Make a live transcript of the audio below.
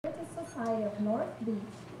Society of North Beach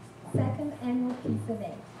second annual Peace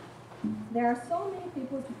Event. There are so many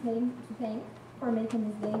people to thank for making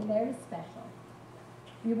this day very special.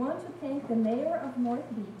 We want to thank the Mayor of North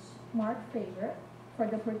Beach, Mark Fraser, for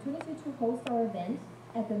the opportunity to host our event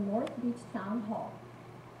at the North Beach Town Hall.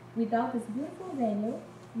 Without this beautiful venue,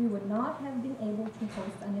 we would not have been able to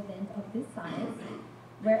host an event of this size,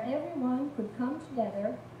 where everyone could come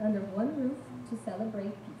together under one roof to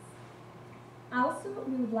celebrate peace. Also,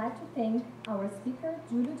 we would like to thank our speaker,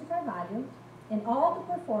 Júlio de Carvalho, and all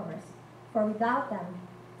the performers, for without them,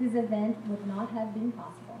 this event would not have been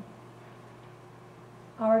possible.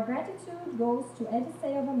 Our gratitude goes to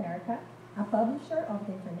Edisei of America, a publisher of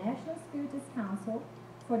the International Spiritist Council,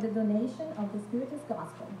 for the donation of the Spiritist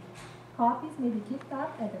Gospel. Copies may be picked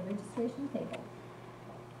up at the registration table.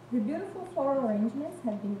 The beautiful floral arrangements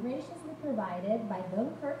have been graciously provided by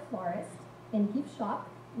Dunkirk Florist and Gift Shop,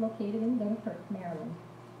 located in Dunkirk, Maryland.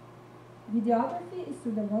 Videography is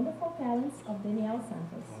through the wonderful talents of Danielle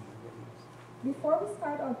Santos. Before we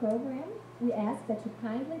start our program, we ask that you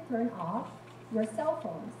kindly turn off your cell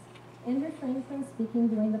phones and refrain from speaking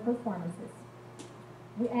during the performances.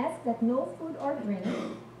 We ask that no food or drink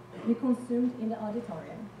be consumed in the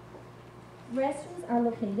auditorium. Restrooms are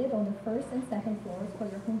located on the first and second floors for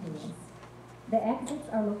your convenience. The exits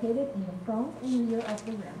are located in the front and rear of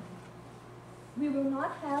the room. We will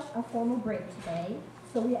not have a formal break today,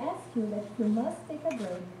 so we ask you that if you must take a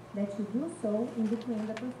break, that you do so in between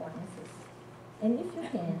the performances. And if you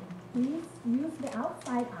can, please use the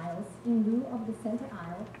outside aisles in lieu of the center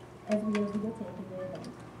aisle, as we are videotaping the event.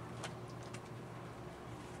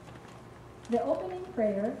 The opening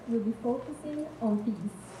prayer will be focusing on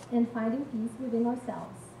peace and finding peace within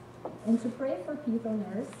ourselves, and to pray for peace on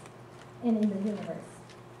earth and in the universe.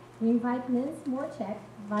 We invite Nance Morchek,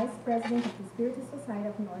 Vice President of the Spiritist Society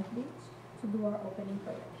of North Beach, to do our opening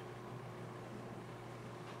prayer.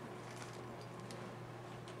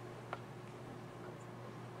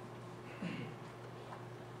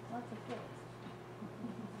 Lots of kids.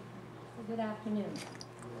 So good afternoon.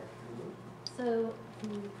 So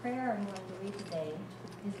the prayer I'm going to read today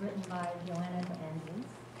is written by Joanna Andrews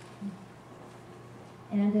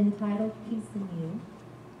and entitled Peace in You.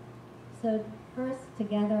 So first,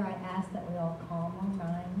 together, I ask that we all calm our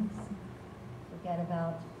minds, forget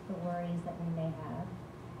about the worries that we may have,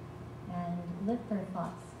 and lift our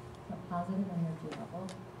thoughts to a positive energy level,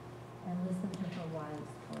 and listen to her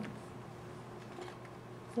wise words.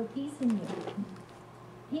 So peace in you.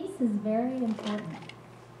 Peace is very important.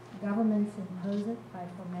 Governments impose it by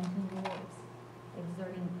fomenting wars,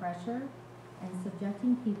 exerting pressure, and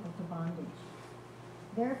subjecting people to bondage.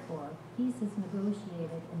 Therefore, peace is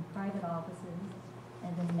negotiated in private offices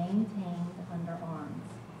and then maintained under arms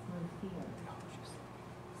through fear.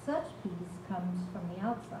 Such peace comes from the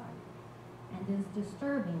outside and is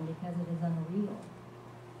disturbing because it is unreal.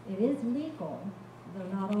 It is legal, though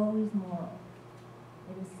not always moral.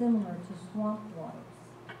 It is similar to swamp waters,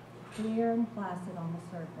 clear and placid on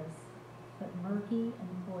the surface, but murky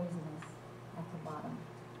and poisonous at the bottom.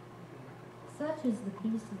 Such is the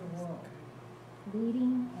peace of the world,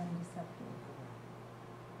 fleeting and deceptive.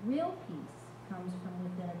 Real peace comes from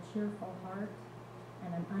within a cheerful heart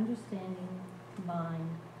and an understanding mind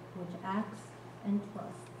which acts and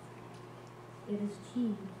trusts. It is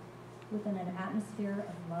achieved within an atmosphere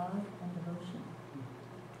of love and devotion,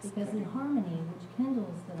 because the harmony which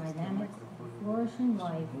kindles the dynamics of flourishing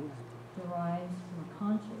life derives from a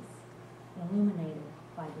conscious, illuminated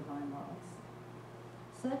by divine laws.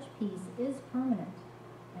 Such peace is permanent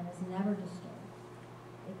and is never disturbed.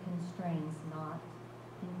 It constrains not,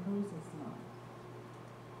 imposes not.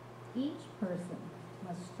 Each person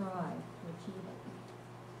must strive to achieve it.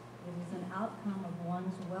 It is an outcome of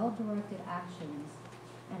one's well-directed actions,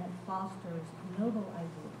 and it fosters noble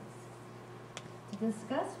ideas. To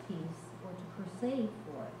discuss peace or to crusade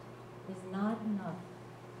for it is not enough.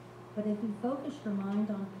 But if you focus your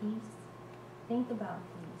mind on peace, think about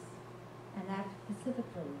peace, and act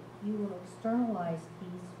specifically, you will externalize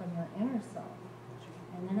peace from your inner self,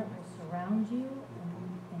 and then it will surround you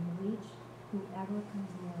and reach whoever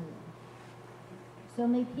comes near you. So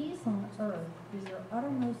may peace on earth be your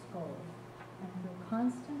uttermost goal, and through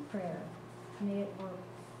constant prayer, may it work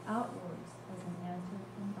outwards as an answer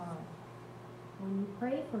from God. When you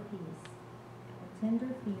pray for peace, a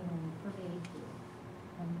tender feeling pervades you,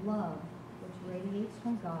 and love, which radiates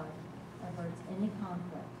from God, averts any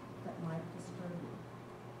conflict that might disturb you.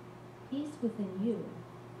 Peace within you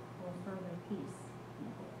will further peace in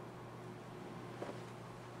the world.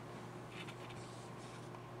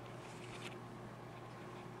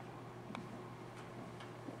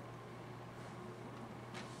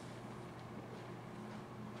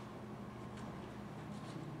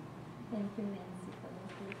 Thank you, Nancy, for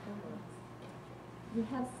those beautiful words. We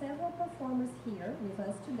have several performers here with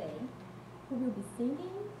us today who will be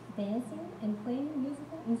singing, dancing, and playing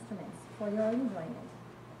musical instruments for your enjoyment.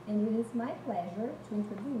 And it is my pleasure to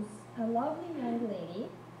introduce a lovely young lady,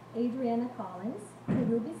 Adriana Collins, who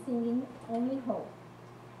will be singing Only Hope.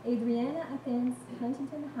 Adriana attends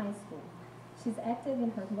Huntington High School. She's active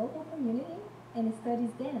in her local community and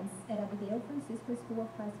studies dance at Abigail Francisco School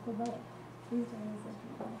of Classical Ballet. Please join us as we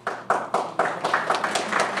go.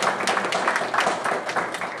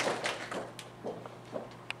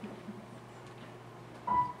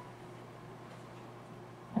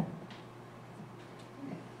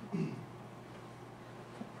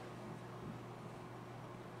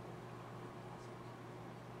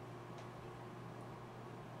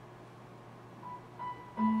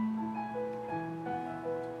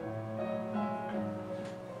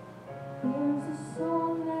 There's a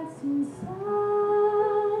song that's inside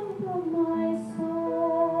of my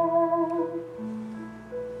soul.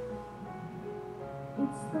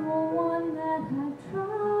 It's the one that I've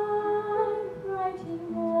tried writing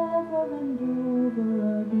over and over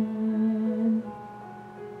again.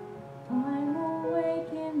 I'm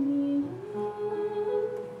awake in the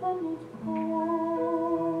infinite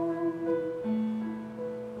cold,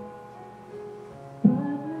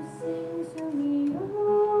 but you sing to me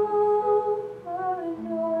over and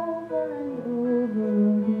over and over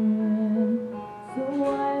again. So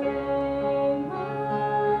I lay my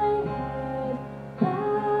head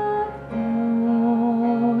back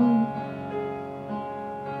down,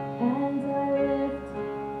 and I lift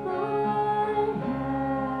my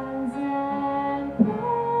hands and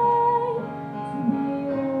pray to be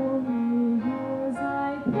only yours.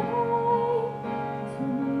 I pray to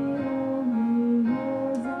be only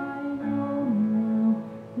yours. I know now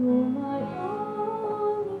you're my only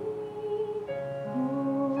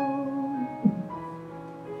hope.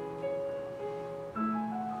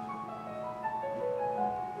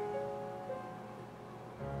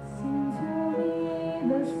 Sing to me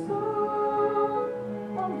the song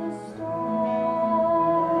of the stars,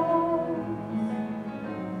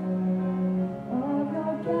 of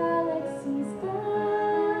your galaxies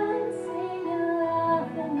dancing and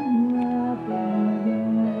laughing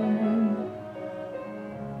again.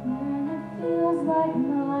 When it feels like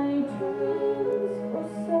my dreams were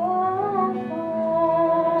so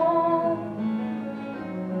far,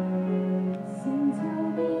 sing to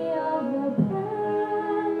me of the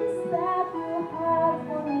plans that you have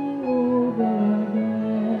for me over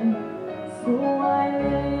again. So I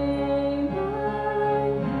lay my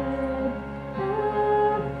head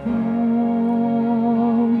back down,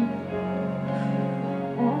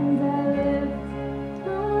 and I lift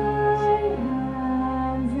my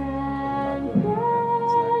hands and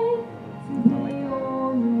pray to be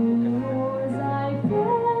only yours. I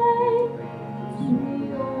pray to be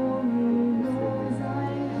only yours.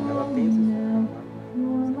 I know now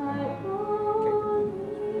you're my only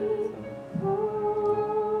hope.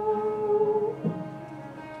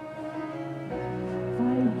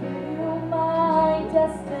 I give you my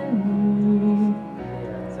destiny.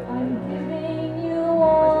 I'm giving you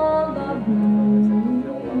all of me.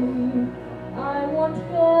 I want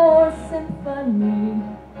your symphony,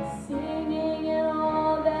 singing in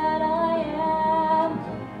all that I am.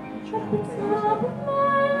 At the top of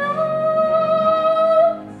my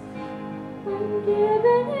lungs, I'm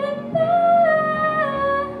giving it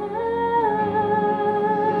back.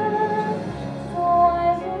 So I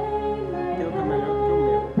lay my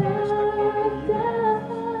head back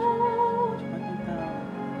down,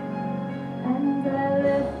 and I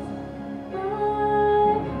lift my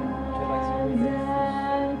hands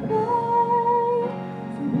and pray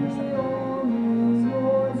to be only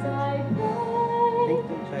yours. I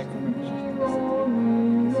pray to be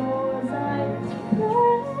only yours. I pray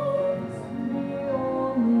to be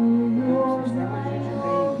only yours. I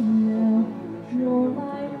know now you're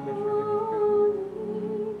my only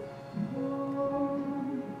hope.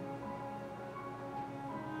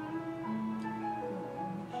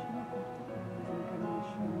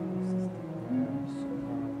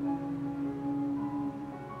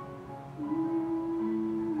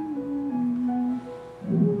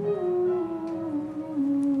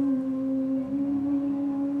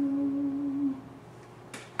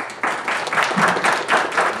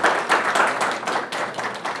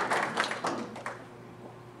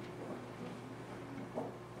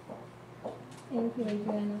 Thank you,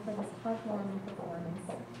 Adriana, for this heartwarming performance.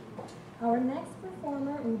 Our next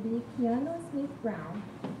performer will be Keanu Smith-Brown,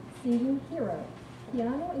 singing Hero.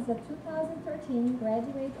 Keanu is a 2013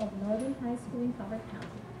 graduate of Northern High School in Cover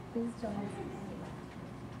County. Please join us.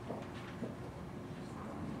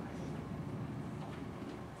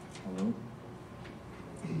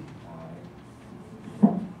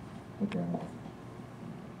 Okay.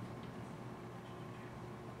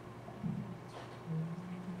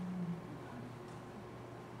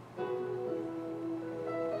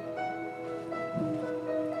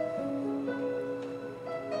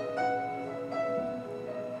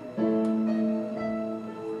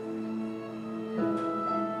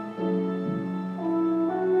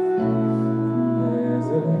 There's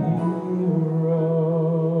a hero.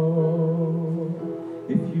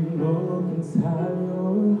 If you look inside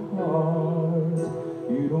your heart,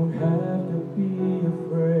 you don't have to be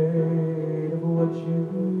afraid of what you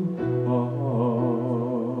are.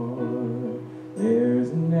 There's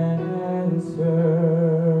an answer.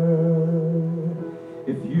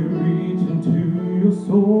 If you reach into your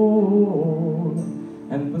soul,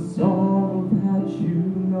 and the sorrow that you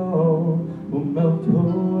know will melt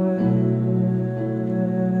away.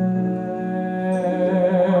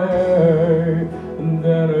 And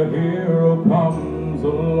then a hero comes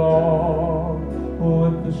along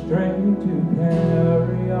with the strength to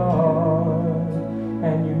carry on,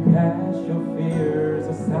 and you cast your fears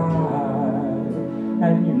aside,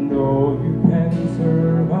 and you know you can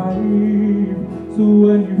survive. So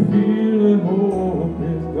when you feel that hope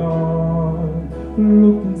is gone,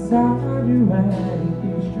 look inside you and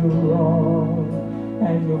be strong,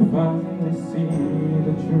 and you'll finally see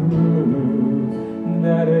the truth,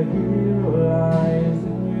 that a hero lies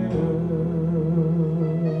in you.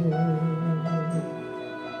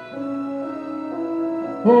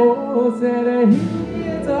 Oh, said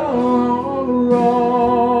he's on the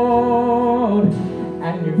road,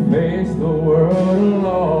 and you face the world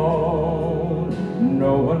alone.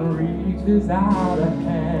 No one reaches out a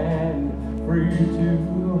hand for you to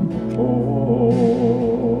hold,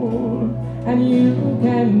 and you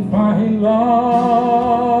can find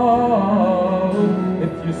love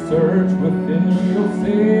if you search within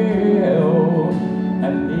yourself,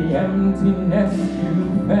 and the emptiness you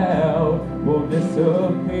felt will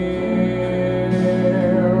disappear.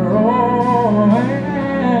 Oh,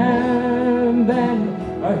 and then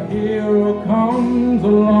a hero comes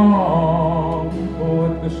along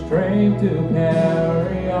with the strength to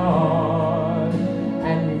carry on,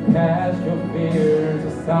 and you cast your fears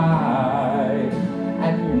aside,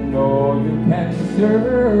 and you know you can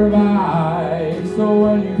survive. So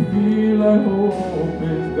when you feel like hope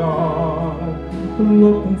is gone,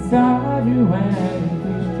 look inside you and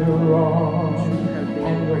be strong,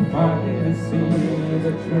 and you'll finally see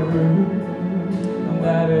the truth,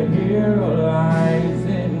 that a hero lies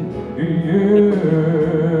in you.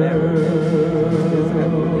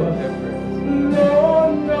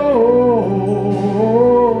 Lord knows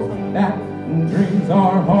that dreams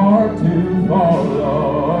are hard to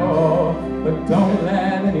follow, but don't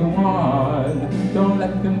let anyone, don't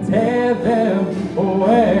let them tear them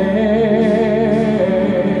away.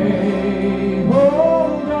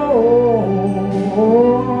 Hold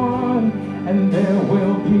on, and there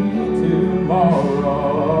will be tomorrow,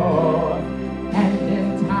 and in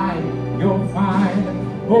time you'll find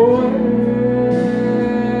a way.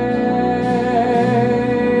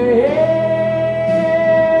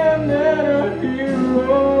 And then a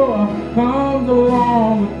hero comes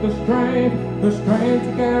along with the strength to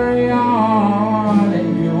carry on, and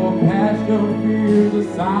you will cast your fears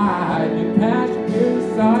aside. You cast your fears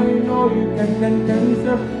aside, you know you can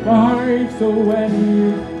survive. So when you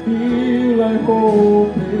feel like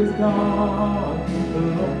hope is gone,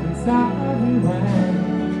 look inside you and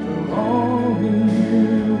be strong, and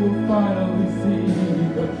you will finally see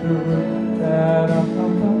the truth, that a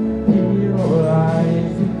hero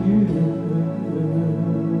lies in you.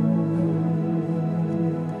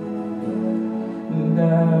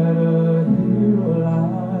 That a hero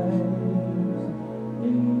lies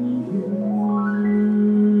in you.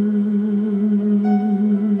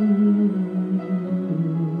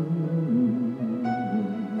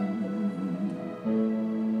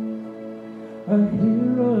 A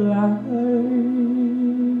hero lies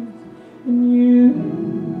in you.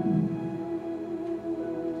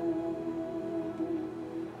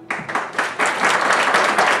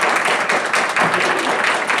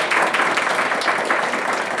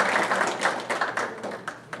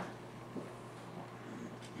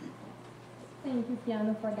 Thank you,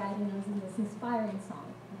 Piano, for guiding us in this inspiring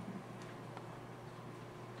song.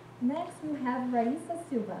 Next, we have Raíssa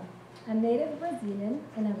Silva, a native Brazilian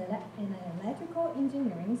and an electrical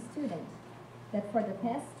engineering student that for the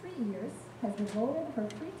past 3 years has devoted her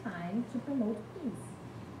free time to promote peace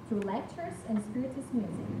through lectures and spiritist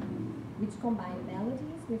music, which combine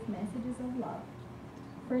melodies with messages of love.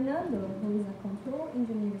 Fernando, who is a control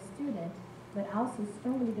engineer student, but also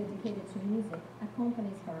strongly dedicated to music,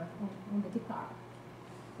 accompanies her on the guitar.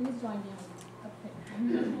 Please join me up here.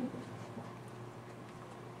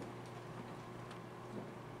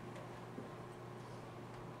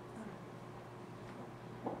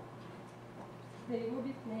 They will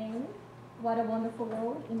be playing What a Wonderful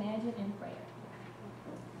World, Imagine and Prayer.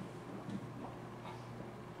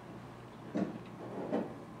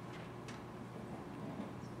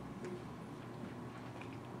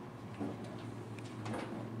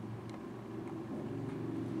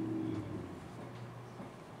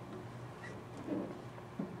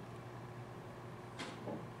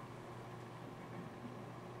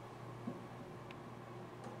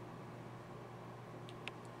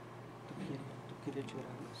 Queria tirar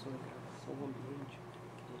só a gravação do ambiente,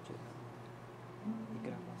 queria tirar a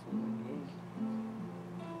gravação do ambiente.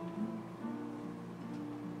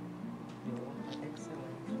 Violão tá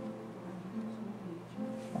excelente.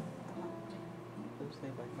 Eu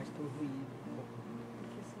sei, mas tem ruído.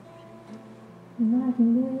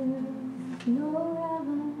 Nothing will, no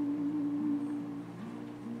heaven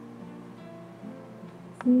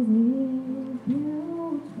sees me if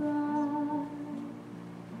you try.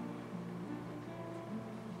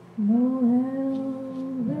 No hell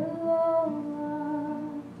below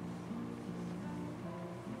us,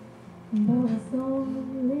 but a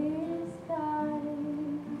lonely sky.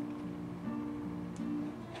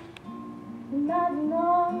 Imagine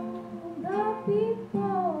all the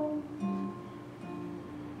people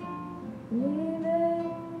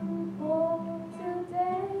living for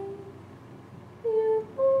today. You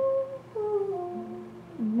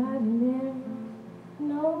imagine there's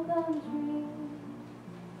no country.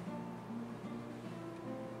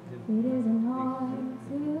 It isn't hard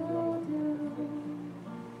to do.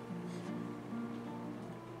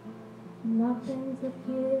 Nothing to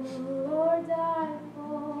kill or die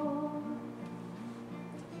for.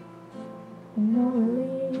 And no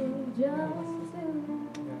religion too.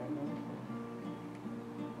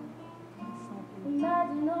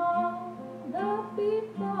 Imagine all the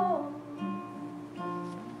people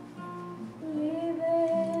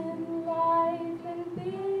living life in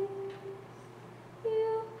peace.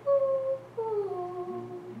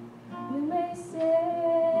 You may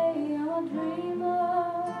say I'm a dreamer,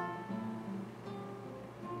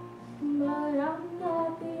 but I'm not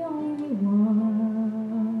the only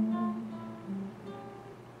one.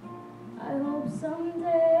 I hope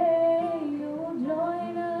someday you'll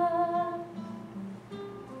join us,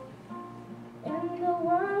 and the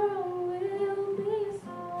world will be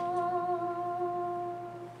strong.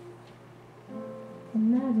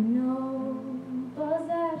 Imagine no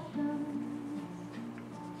possessions.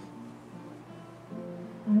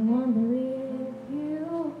 I wonder if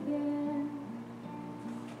you can.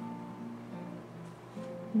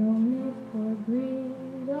 No need for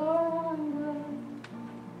greed or hunger.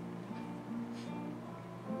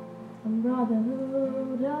 A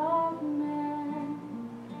brotherhood of man.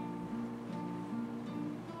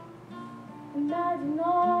 Imagine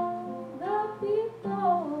all the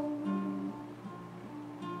people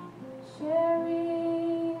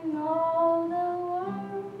sharing all the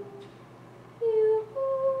world.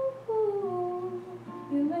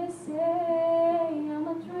 You may say I'm a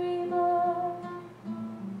dreamer,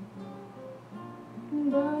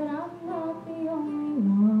 but I'm not the only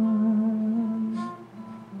one.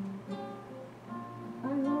 I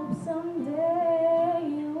hope someday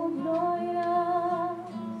you'll join us,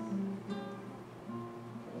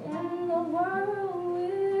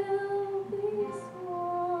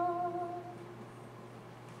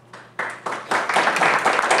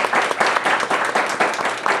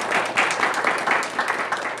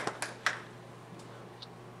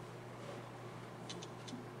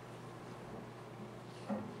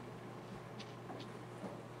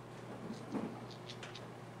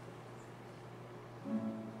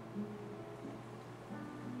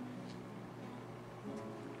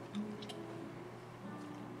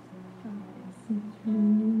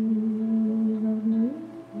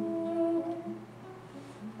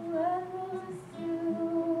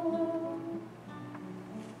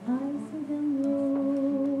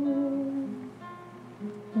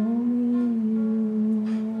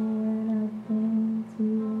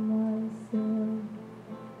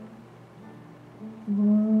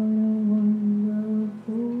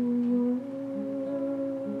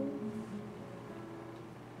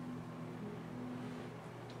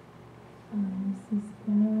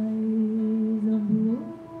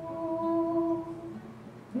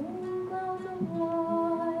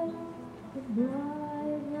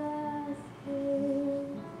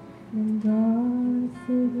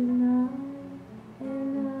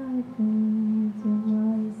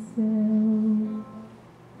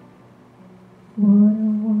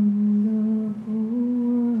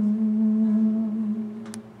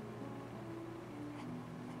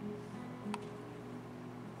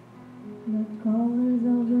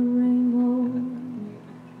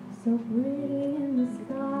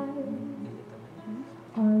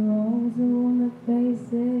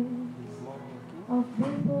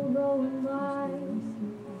 going by.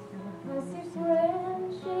 I see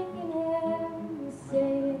friends shaking hands,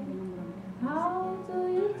 saying, how do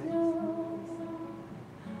you do?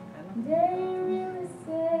 They really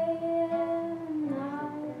saying, I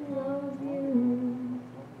love you.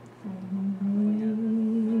 And they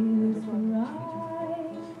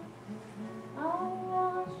right. I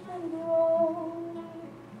watch them grow.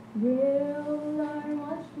 They'll learn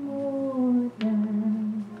much more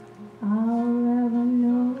than I'll ever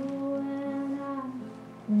know. And I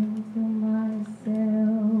think to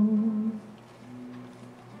myself,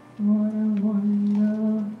 what a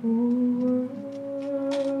wonderful world.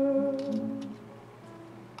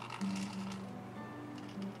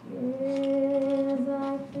 Yes,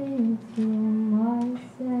 I think to myself,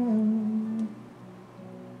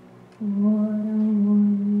 what a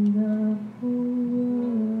wonderful world.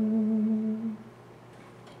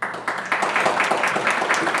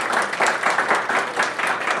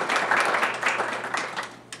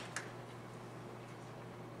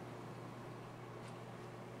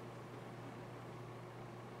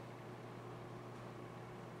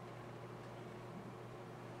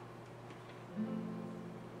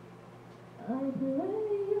 I pray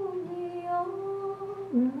you'll be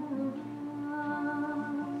alright.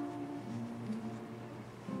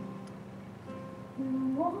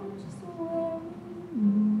 And watch us when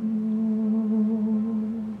you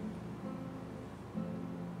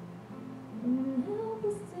and help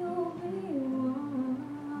us to be one.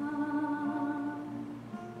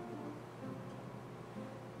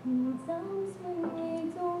 In times when we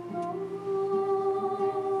don't know,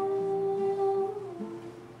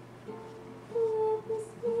 let this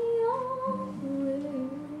be our prayer.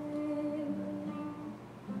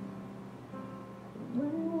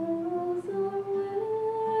 When we lose our way,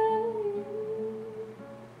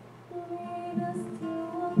 lead us to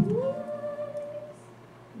a place,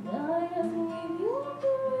 guide us with your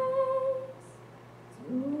grace,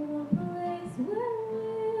 to a place where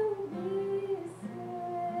we'll be safe.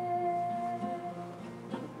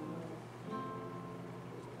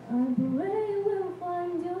 I pray we'll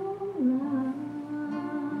find your light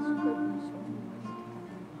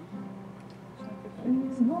and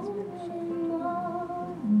hold it in my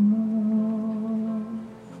heart.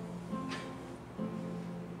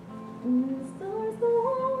 When the stars go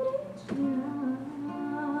out each night,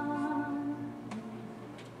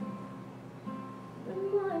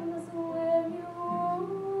 remind us where you are.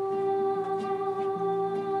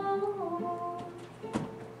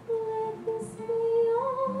 Let this be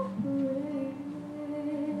our prayer.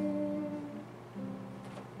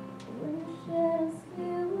 When shadows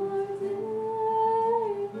fill our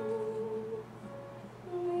day,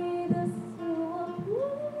 lead us to a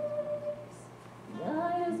place,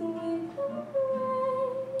 guide us with your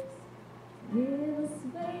grace, give us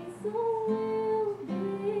faith so we'll be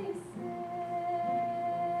safe.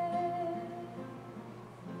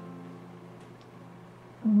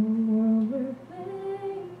 A world where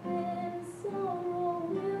pain and sorrow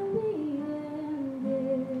will be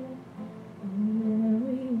ended, and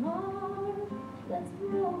every heart that's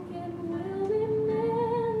broken will be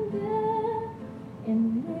mended. And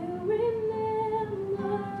we'll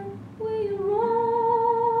remember we're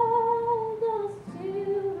all those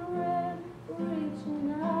children reaching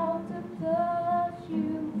out to touch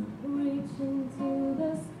you, reaching to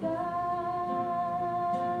the sky.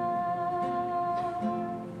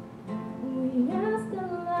 We ask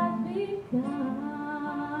that life be kind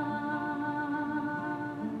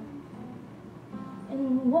and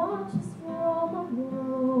watch us from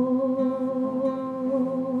above.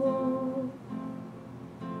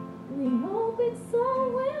 We hope it's all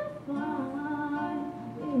we'll find.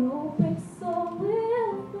 We hope it's all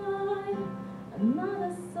we'll find.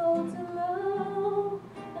 Another soul to love,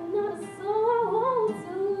 another soul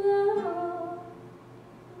to love.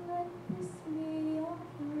 Let this be your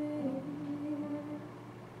prayer.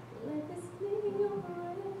 Let this be your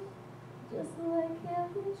prayer. Just like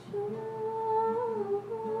every child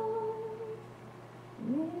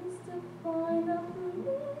needs to find a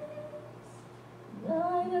place,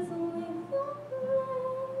 guide us with your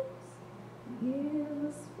grace, give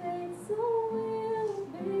us faith so we'll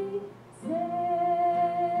be safe.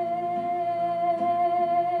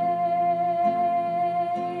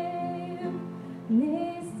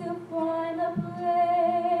 Needs to find a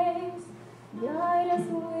place, guide us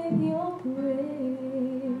with your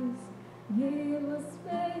grace, give us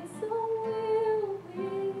faith so we'll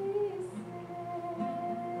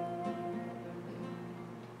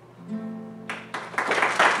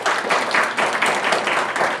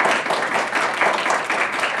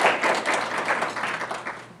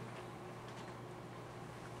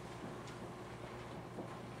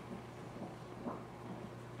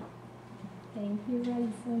you,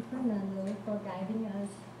 Raisa and Fernando, for guiding us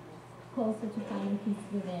closer to finding peace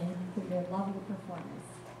within through their lovely performance.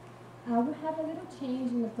 We have a little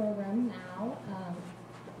change in the program now.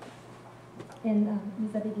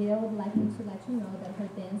 Ms. Abigail would like me to let you know that her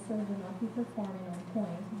dancers will not be performing on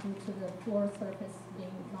point due to the floor surface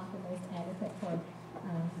being not the most adequate for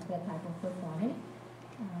that type of performing,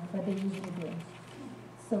 but they usually do.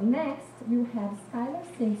 So next, you have Skylar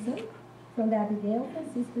Simpson from the Abigail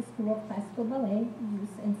Francisco School of Classical Ballet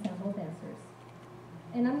Youth Ensemble Dancers.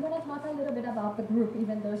 And I'm going to talk a little bit about the group,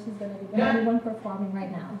 even though she's going to be the only one performing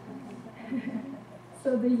right now.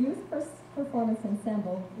 So the Youth Performance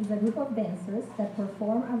Ensemble is a group of dancers that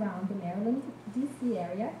perform around the Maryland, D.C.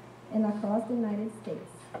 area and across the United States,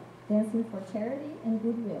 dancing for charity and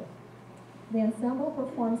goodwill. The ensemble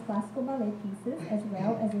performs classical ballet pieces as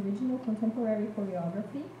well as original contemporary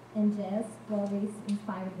choreography and jazz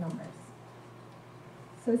Broadway-inspired numbers.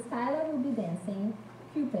 So Skylar will be dancing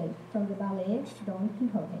Cupid from the ballet Don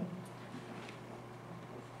Quixote.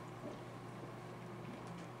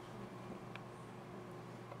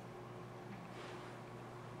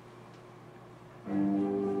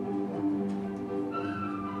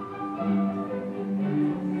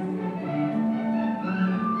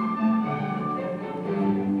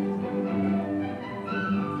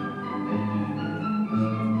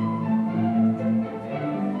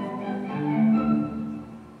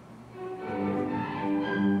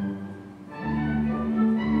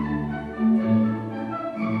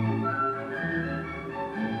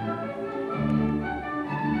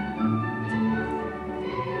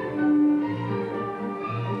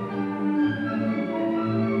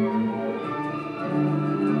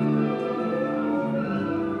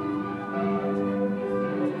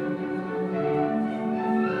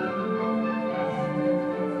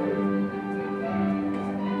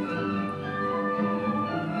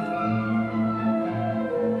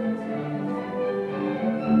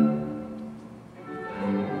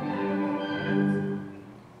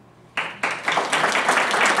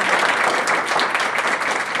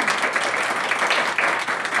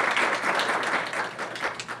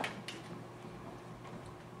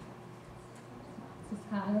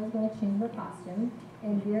 Skylar's going to change her costume,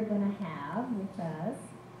 and we're going to have with us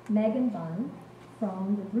Megan Bunn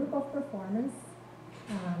from the group of performers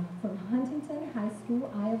from Huntington High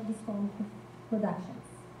School Eye of the Storm Productions.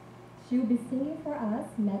 She'll be singing for us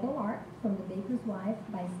Meadowlark from The Baker's Wife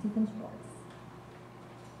by Stephen Schwartz.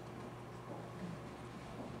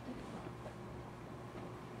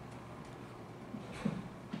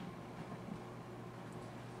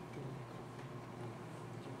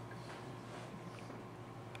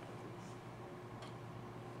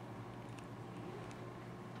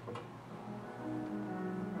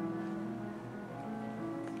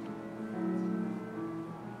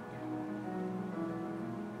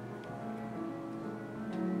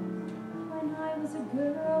 When I was a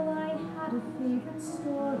girl, I had a favorite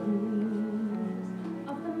story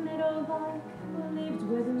of the meadowlark who lived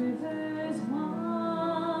where the rivers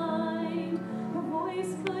wind. Her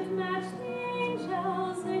voice could match the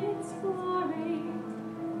angels in its glory,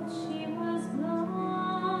 but she was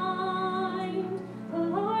blind. The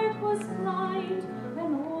lark was blind.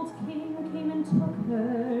 An old king came and took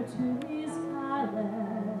her to his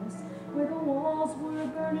palace, where the walls were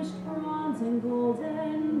burnished bronze and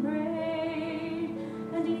golden braid,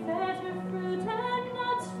 and he fed her fruit and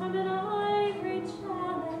nuts from an ivory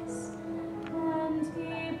chalice, and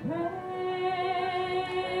he prayed,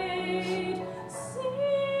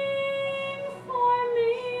 "Sing for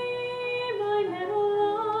me, my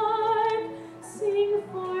meadowlark, sing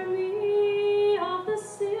for me of the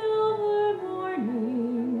silver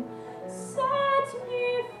morning, set me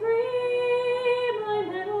free, my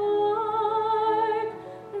meadowlark,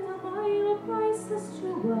 and I'll buy you a priceless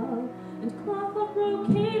jewel and cloth of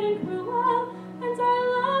brocade and crewel, and I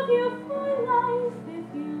love you for life if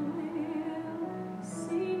you will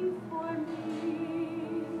sing for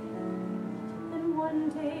me." Then one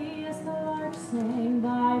day as the lark sang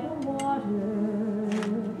by the water,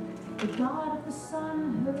 the god of the sun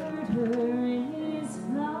heard her in his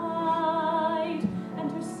flight,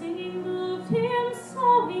 and her singing moved him, so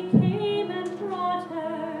he came and brought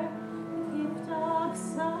her the gift of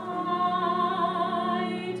sight.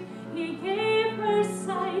 He gave her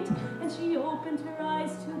sight, and she opened her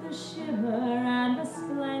eyes to the shimmer and the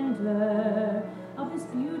splendor of this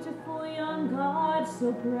beautiful young god,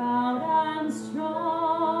 so proud and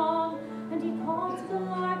strong. And he called to the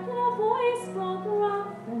lark in a voice both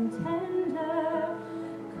rough and tender,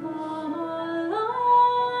 "Come along,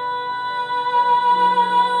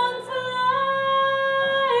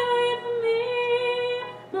 fly with me,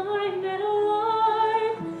 my meadowlark.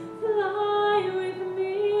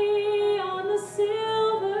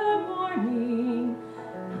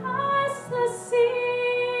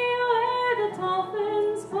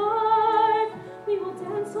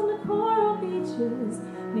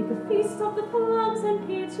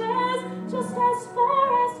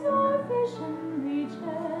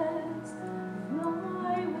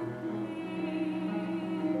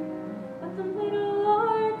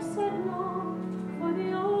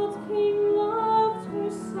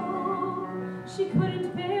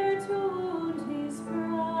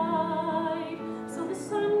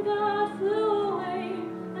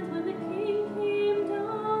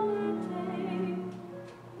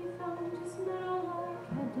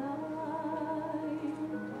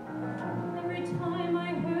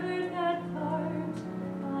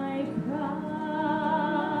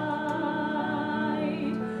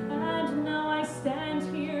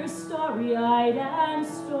 wide and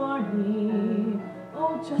stormy.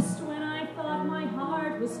 Oh, just when I thought my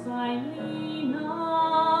heart was finally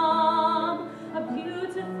numb, a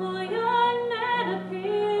beautiful young man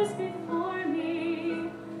appears before me,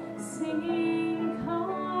 singing,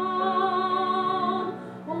 "Come,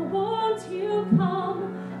 oh, won't you come?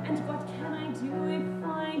 And what can I do if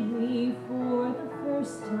finally, for the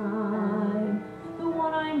first time, the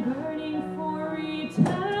one I'm burning for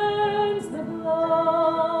returns the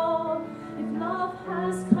glow? If love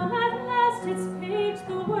has come at last, it's picked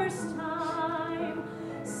the worst time.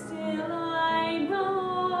 Still I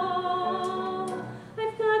know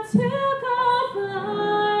I've got to go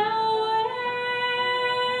fly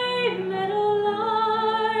away,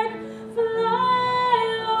 meadowlark, fly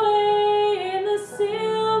away in the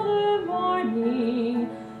silver morning.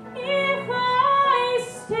 If I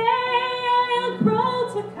stay, I'll grow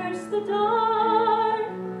to curse the dark.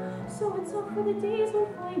 So it's all for the days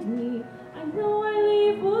won't find me. I know I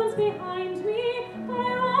leave wounds behind me, but I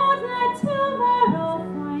won't let tomorrow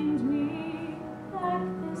find me back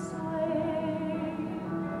this way.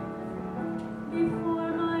 Before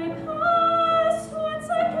my past once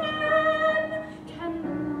again can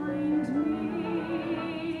remind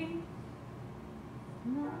me,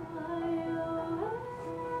 fly away.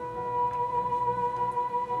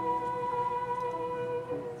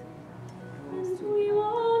 And we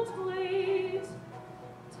won't wait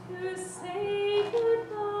to say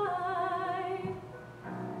goodbye,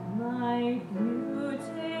 my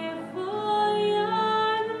beautiful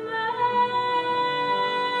young man.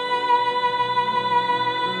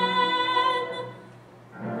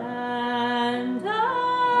 And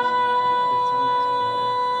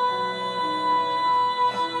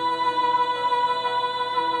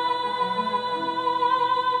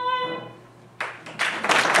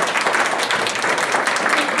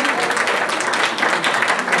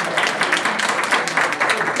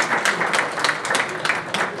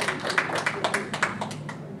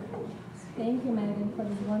Thank you, Megan, for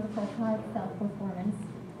this wonderful heartfelt performance.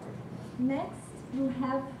 Next, we'll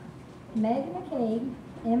have Meg McCabe,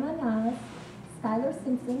 Emma Nas, Skylar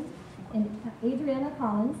Simpson, and Adriana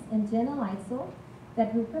Collins and Jenna Leitzel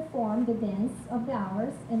that will perform the Dance of the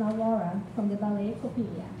Hours and Aurora from the ballet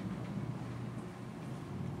Coppelia.